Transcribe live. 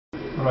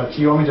Alright, so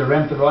you want me to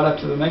ramp it right up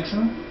to the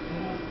maximum?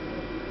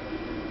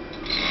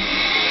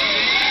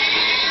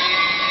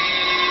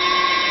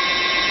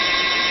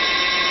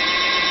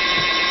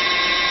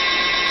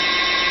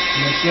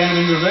 And then slam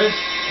it in reverse?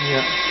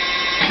 Yeah.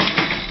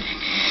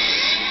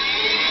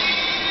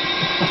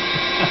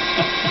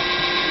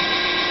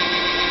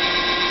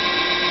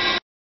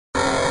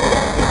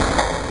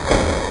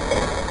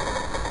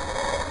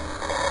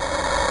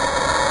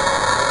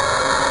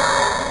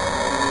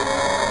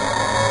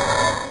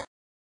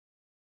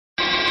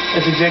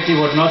 That's exactly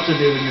what not to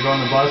do when you're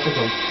on a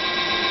bicycle.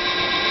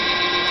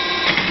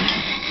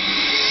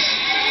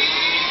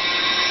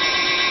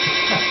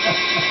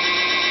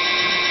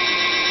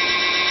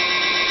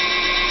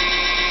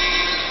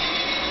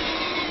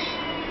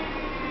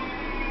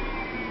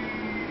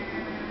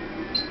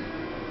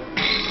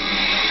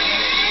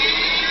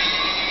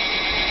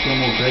 Feel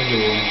more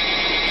gradual.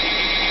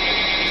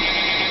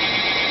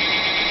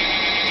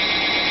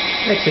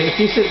 Actually, if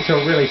you set it to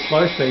a really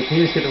slow speed, can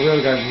you just get the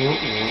wheel going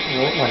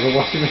like a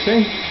washing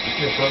machine?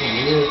 Yeah, probably,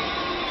 yeah.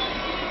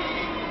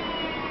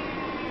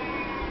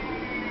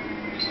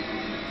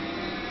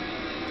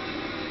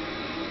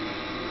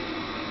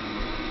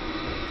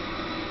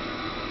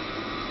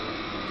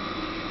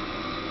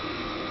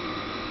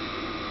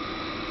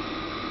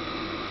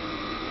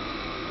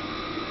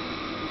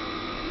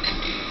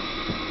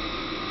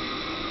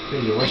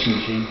 There's your washing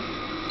machine.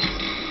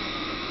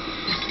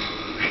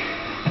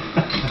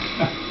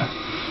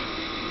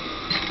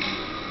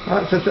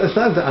 Right, so it's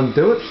starting to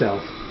undo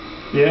itself.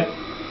 Yeah?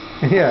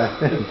 Yeah,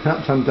 it's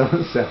starting to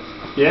undo itself.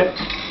 Yeah?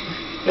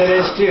 It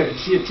is too. I can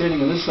see it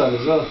turning on this side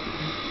as well.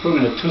 I'm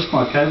going to twist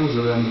my cables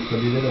around if I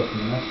do that often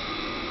enough.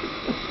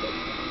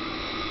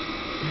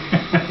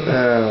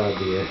 Oh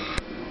dear.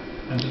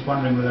 I'm just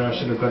wondering whether I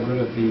should have got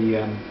rid of the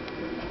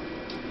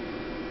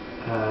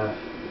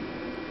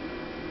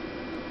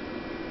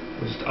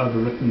or just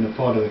overwritten the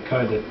part of the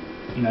code that,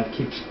 you know, it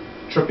keeps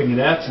tripping it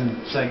out and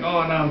saying,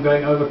 oh no, I'm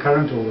going over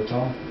current all the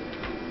time.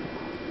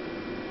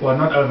 Well,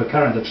 not over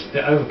current,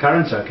 the over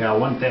current's okay, I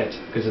want that,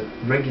 because it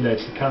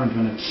regulates the current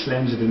when it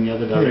slams it in the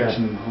other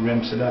direction and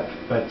ramps it up.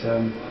 But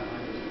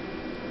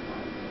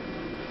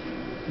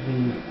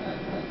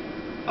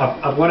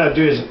what I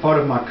do is a part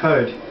of my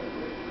code,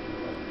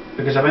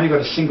 because I've only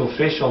got a single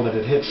threshold that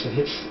it hits a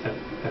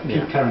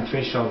peak current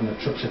threshold and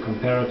it trips a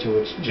comparator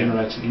which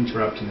generates an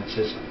interrupt and it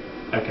says,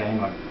 okay,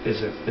 hang on,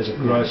 there's a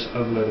gross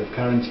overload of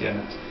current here,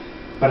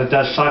 but it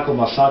does cycle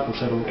by cycle,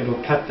 so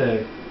it'll cut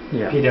the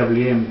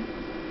PWM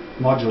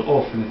module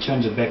off and it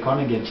turns it back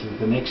on again, so that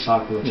the next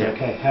cycle it's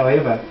okay.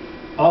 However,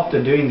 after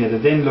doing that,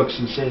 it then looks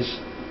and says,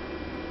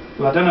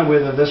 well, I don't know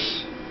whether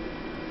this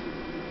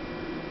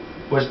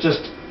was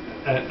just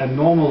a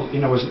normal, you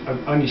know, was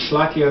only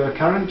slightly over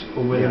current,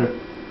 or whether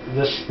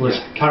this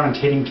was current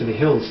heading to the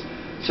hills.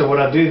 So what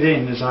I do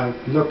then is I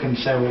look and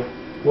say, well,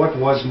 what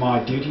was my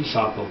duty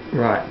cycle?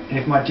 Right. And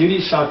if my duty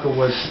cycle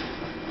was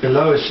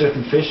below a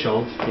certain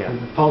threshold, if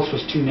the pulse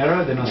was too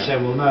narrow, then I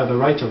say, well, no, the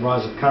rate of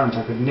rise of current,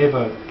 I could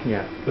never,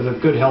 with a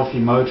good healthy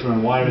motor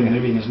and wiring and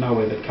everything, there's no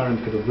way that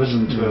current could have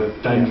risen to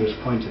a dangerous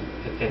point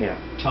at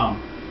that time.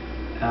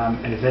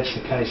 And if that's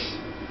the case,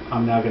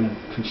 I'm now going to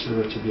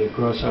consider it to be a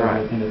gross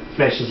overload, and it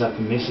flashes up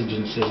a message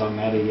and says I'm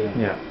out of here.